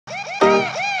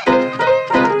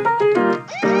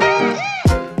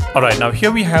Alright, now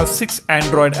here we have 6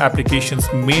 Android applications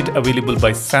made available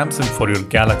by Samsung for your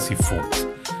Galaxy phones.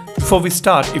 Before we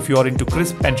start, if you are into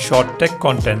crisp and short tech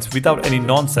contents without any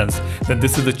nonsense, then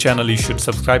this is the channel you should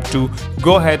subscribe to.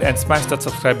 Go ahead and smash that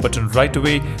subscribe button right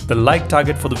away. The like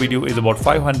target for the video is about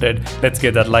 500. Let's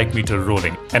get that like meter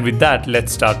rolling. And with that,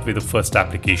 let's start with the first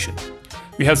application.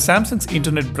 We have Samsung's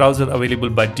internet browser available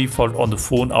by default on the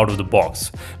phone out of the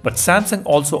box. But Samsung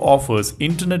also offers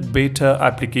Internet Beta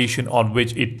application on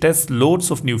which it tests loads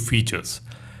of new features.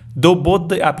 Though both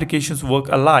the applications work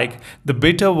alike, the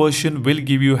beta version will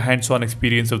give you hands-on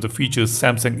experience of the features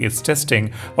Samsung is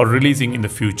testing or releasing in the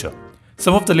future.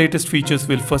 Some of the latest features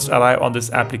will first arrive on this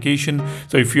application,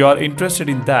 so if you are interested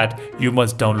in that, you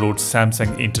must download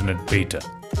Samsung Internet Beta.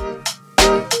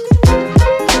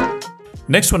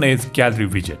 Next one is Gallery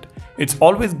Widget. It's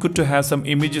always good to have some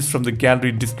images from the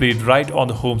gallery displayed right on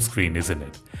the home screen, isn't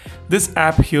it? This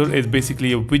app here is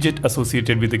basically a widget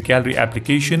associated with the gallery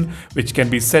application, which can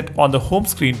be set on the home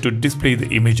screen to display the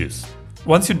images.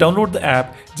 Once you download the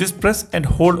app, just press and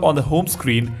hold on the home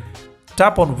screen,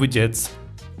 tap on widgets,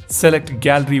 select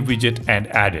gallery widget and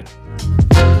add it.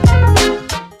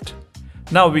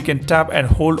 Now we can tap and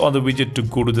hold on the widget to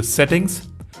go to the settings.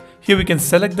 Here we can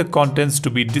select the contents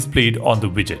to be displayed on the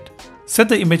widget. Set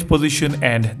the image position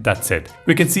and that's it.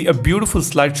 We can see a beautiful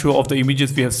slideshow of the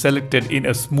images we have selected in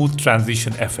a smooth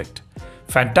transition effect.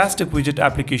 Fantastic widget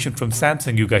application from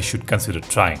Samsung you guys should consider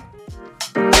trying.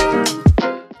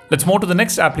 Let's move to the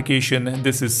next application.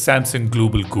 This is Samsung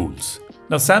Global Ghouls.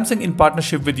 Now Samsung in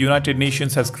partnership with United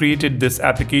Nations has created this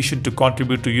application to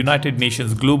contribute to United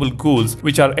Nations Global Goals,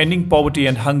 which are ending poverty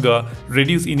and hunger,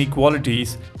 reduce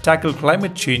inequalities, tackle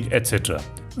climate change, etc.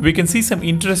 We can see some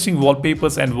interesting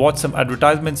wallpapers and watch some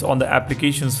advertisements on the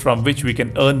applications from which we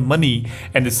can earn money,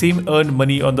 and the same earned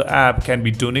money on the app can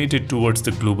be donated towards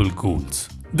the global goals.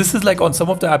 This is like on some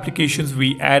of the applications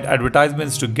we add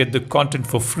advertisements to get the content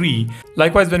for free.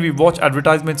 Likewise, when we watch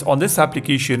advertisements on this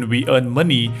application, we earn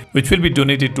money which will be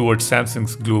donated towards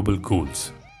Samsung's global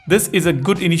goals. This is a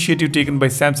good initiative taken by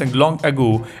Samsung long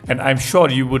ago, and I'm sure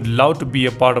you would love to be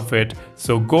a part of it.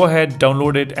 So go ahead,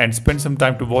 download it and spend some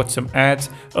time to watch some ads,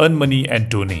 earn money and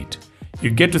donate. You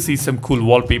get to see some cool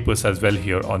wallpapers as well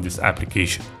here on this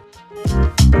application.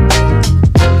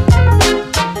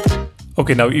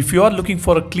 Okay, now if you are looking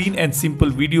for a clean and simple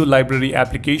video library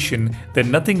application, then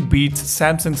nothing beats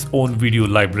Samsung's own video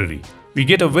library. We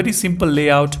get a very simple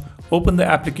layout. Open the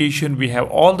application, we have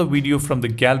all the video from the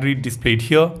gallery displayed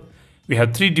here. We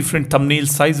have 3 different thumbnail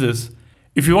sizes.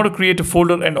 If you want to create a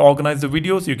folder and organize the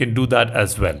videos, you can do that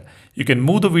as well. You can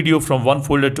move the video from one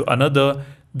folder to another.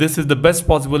 This is the best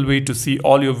possible way to see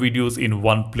all your videos in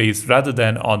one place rather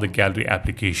than on the gallery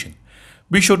application.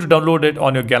 Be sure to download it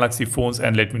on your Galaxy phones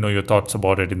and let me know your thoughts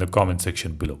about it in the comment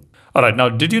section below. Alright, now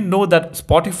did you know that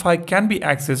Spotify can be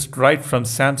accessed right from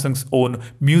Samsung's own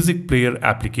music player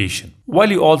application, while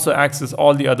you also access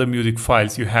all the other music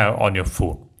files you have on your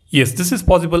phone? Yes, this is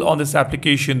possible on this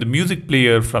application, the music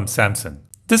player from Samsung.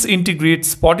 This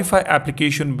integrates Spotify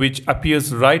application which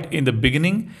appears right in the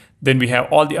beginning. Then we have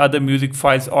all the other music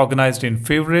files organized in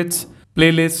favorites,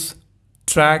 playlists,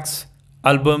 tracks,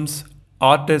 albums,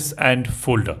 artists and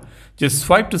folder. Just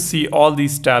swipe to see all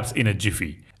these tabs in a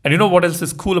jiffy. And you know what else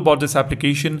is cool about this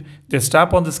application? Just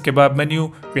tap on this kebab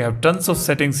menu. We have tons of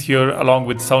settings here along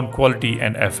with sound quality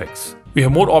and effects. We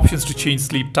have more options to change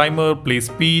sleep timer, play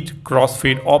speed,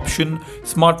 crossfade option,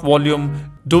 smart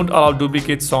volume, don't allow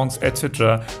duplicate songs,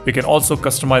 etc. We can also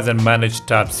customize and manage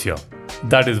tabs here.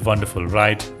 That is wonderful,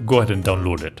 right? Go ahead and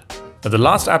download it. Now the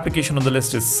last application on the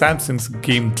list is Samsung's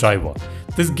Game Driver.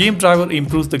 This game driver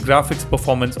improves the graphics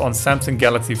performance on Samsung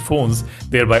Galaxy phones,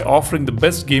 thereby offering the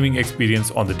best gaming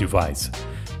experience on the device.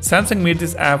 Samsung made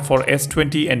this app for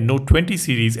S20 and Note 20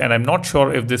 series, and I'm not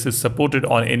sure if this is supported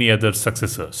on any other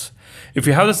successors. If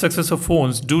you have the successor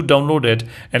phones, do download it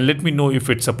and let me know if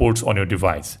it supports on your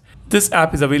device. This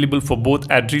app is available for both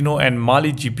Adreno and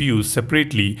Mali GPUs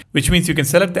separately, which means you can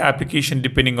select the application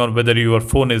depending on whether your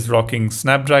phone is rocking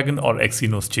Snapdragon or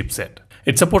Exynos chipset.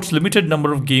 It supports limited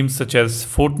number of games such as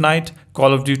Fortnite,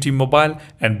 Call of Duty Mobile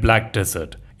and Black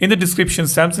Desert. In the description,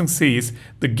 Samsung says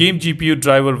the game GPU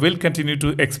driver will continue to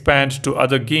expand to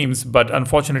other games, but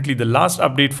unfortunately the last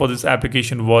update for this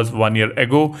application was 1 year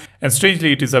ago, and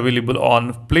strangely it is available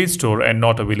on Play Store and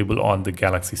not available on the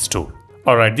Galaxy Store.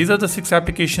 Alright, these are the 6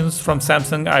 applications from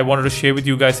Samsung I wanted to share with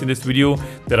you guys in this video.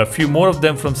 There are a few more of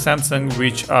them from Samsung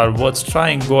which are worth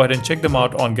trying. Go ahead and check them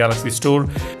out on Galaxy Store.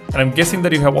 And I'm guessing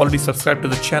that you have already subscribed to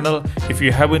the channel. If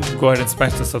you haven't, go ahead and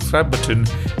smash the subscribe button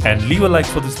and leave a like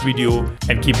for this video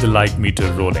and keep the like meter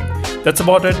rolling. That's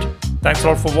about it. Thanks a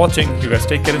lot for watching. You guys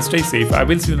take care and stay safe. I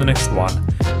will see you in the next one.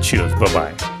 Cheers.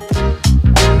 Bye-bye.